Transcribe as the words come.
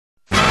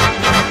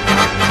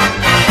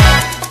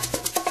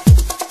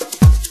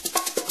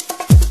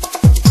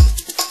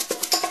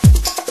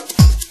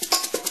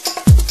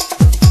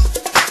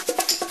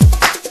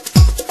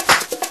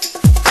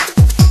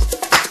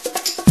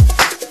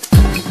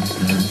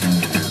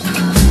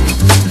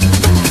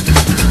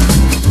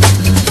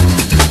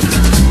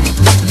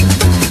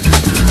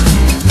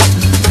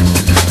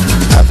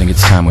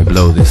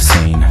blow this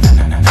scene.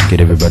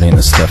 Get everybody in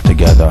the stuff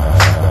together.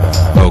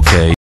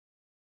 Okay.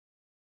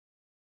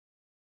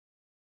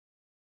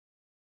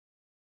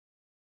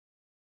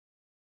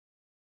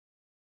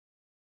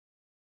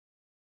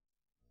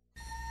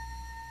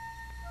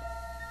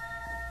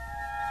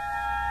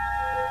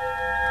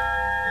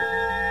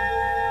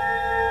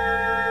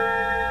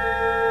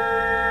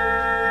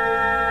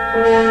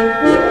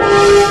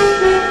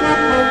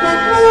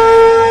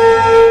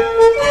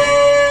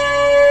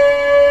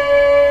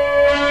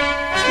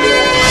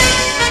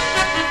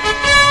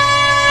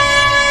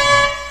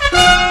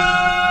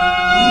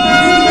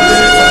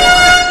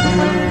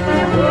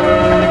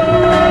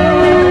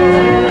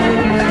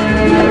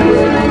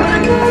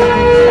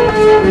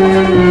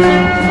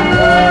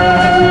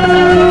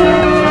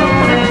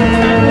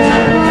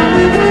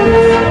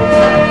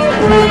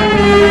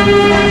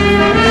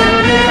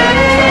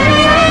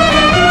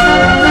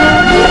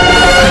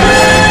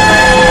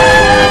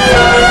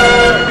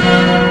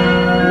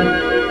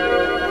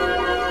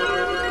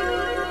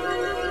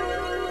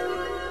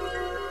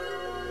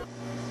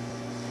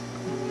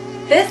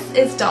 This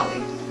is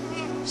Dolly.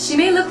 She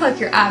may look like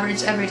your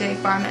average everyday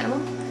farm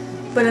animal,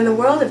 but in the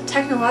world of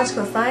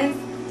technological science,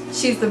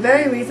 she's the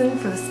very reason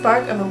for the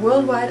spark of a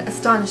worldwide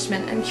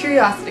astonishment and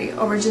curiosity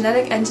over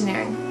genetic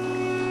engineering.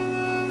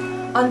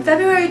 On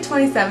February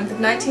 27th of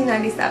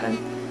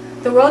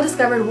 1997, the world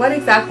discovered what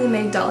exactly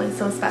made Dolly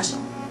so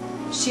special.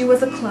 She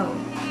was a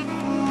clone.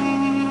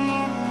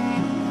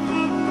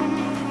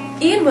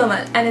 Ian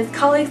Wilmot and his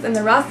colleagues in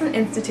the Roslin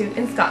Institute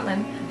in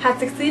Scotland had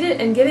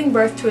succeeded in giving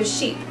birth to a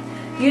sheep,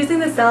 using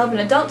the cell of an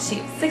adult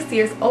sheep 6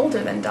 years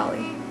older than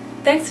Dolly.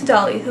 Thanks to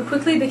Dolly, who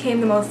quickly became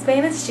the most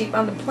famous sheep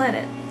on the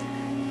planet,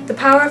 the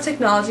power of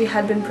technology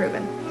had been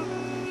proven.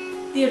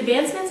 The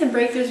advancements and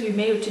breakthroughs we've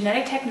made with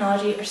genetic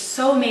technology are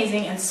so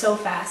amazing and so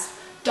fast.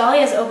 Dolly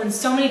has opened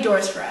so many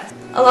doors for us.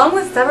 Along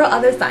with several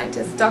other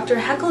scientists, Dr.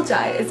 Heckle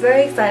Jai is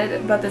very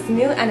excited about this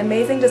new and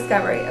amazing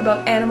discovery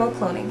about animal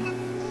cloning.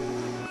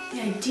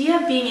 The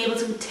idea of being able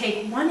to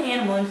take one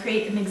animal and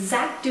create an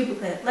exact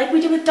duplicate, like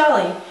we did with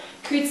Dolly,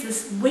 creates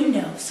this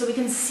window so we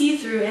can see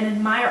through and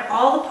admire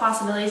all the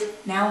possibilities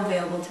now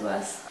available to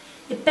us.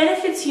 It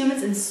benefits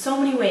humans in so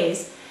many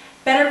ways.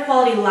 Better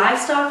quality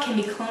livestock can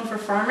be cloned for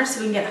farmers so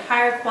we can get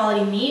higher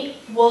quality meat,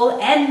 wool,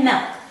 and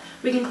milk.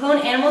 We can clone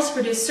animals to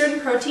produce certain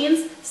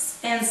proteins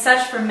and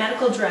such for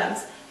medical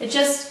drugs. It's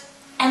just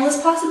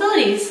endless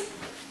possibilities.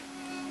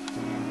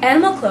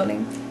 Animal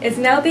cloning is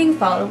now being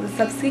followed with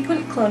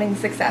subsequent cloning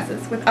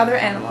successes with other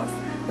animals,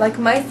 like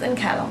mice and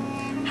cattle.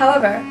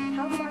 However,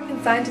 how far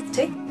can scientists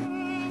take?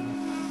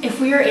 If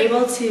we are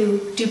able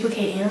to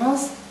duplicate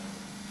animals,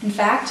 in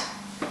fact,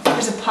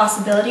 there's a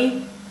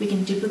possibility we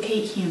can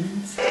duplicate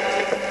humans.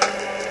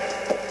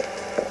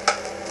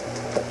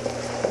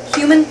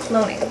 Human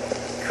cloning,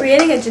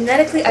 creating a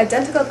genetically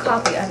identical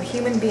copy of a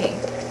human being,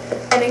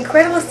 an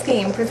incredible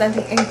scheme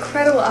presenting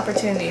incredible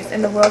opportunities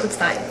in the world of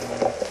science.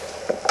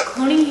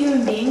 Cloning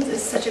human beings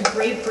is such a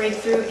great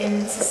breakthrough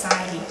in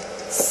society.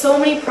 So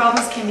many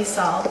problems can be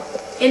solved.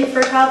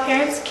 Infertile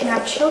parents can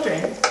have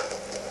children.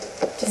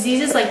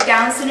 Diseases like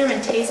Down syndrome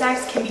and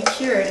Tay-Sachs can be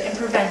cured and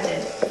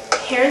prevented.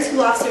 Parents who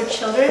lost their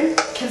children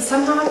can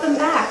somehow have them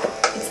back.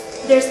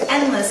 There's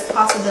endless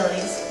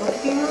possibilities. What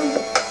could be wrong?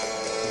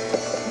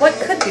 What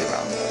could be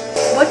wrong?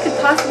 What could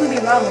possibly be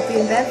wrong with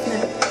the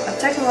advancement of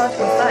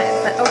technological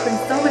science that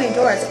opens so many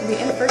doors for the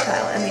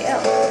infertile and the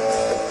ill?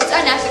 It's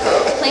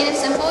unethical. Plain and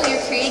simple,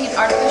 you're creating an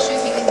artificial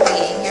human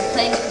being. You're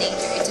playing with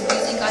nature. It's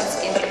abusing God's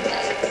gift of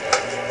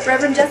life.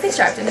 Reverend Jesse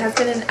Sharpton has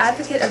been an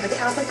advocate of the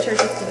Catholic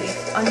Church's belief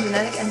on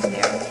genetic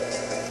engineering.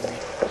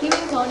 Human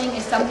cloning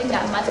is something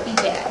that must be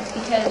banned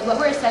because what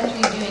we're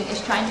essentially doing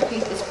is trying to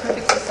create this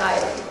perfect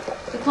society.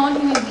 The cloned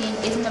human being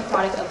isn't a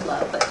product of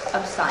love, but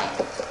of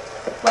science.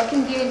 What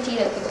can guarantee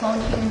that the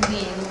cloned human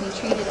being will be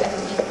treated as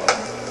an equal?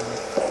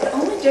 The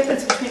only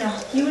difference between a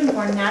human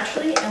born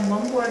naturally and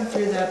one born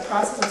through the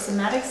process of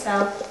somatic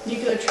cell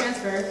nuclear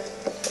transfer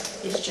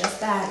is just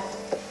that.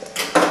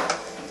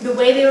 The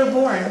way they were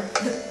born.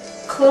 The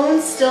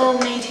clones still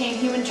maintain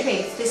human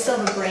traits. They still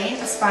have a brain,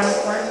 a spinal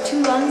cord,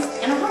 2 lungs,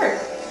 and a heart.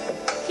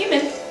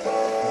 Human.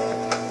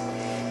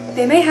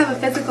 They may have a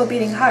physical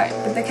beating heart,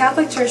 but the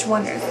Catholic Church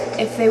wonders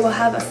if they will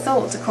have a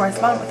soul to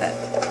correspond with it.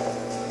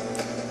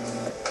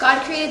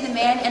 God created the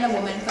man and a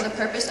woman for the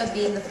purpose of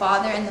being the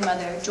father and the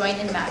mother joined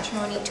in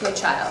matrimony to a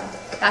child.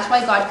 That's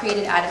why God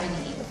created Adam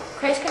and Eve.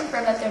 Christ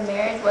confirmed that their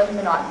marriage was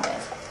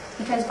monogamous,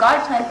 because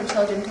God planned for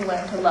children to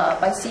learn to love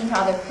by seeing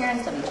how their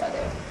parents love each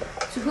other.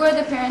 So who are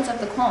the parents of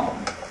the clone?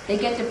 They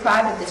get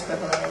deprived of this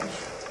privilege.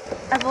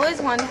 I've always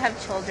wanted to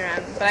have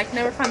children, but I can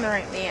never find the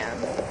right man.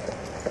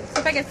 So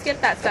if I could skip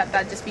that step,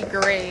 that'd just be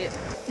great.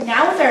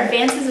 Now with our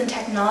advances in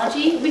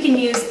technology, we can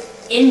use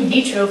in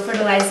vitro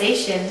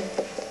fertilization,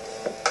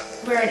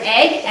 where an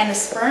egg and a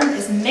sperm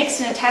is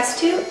mixed in a test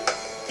tube,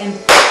 and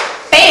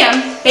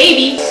bam,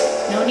 baby!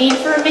 No need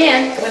for a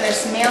man when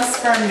there's male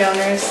sperm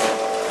donors.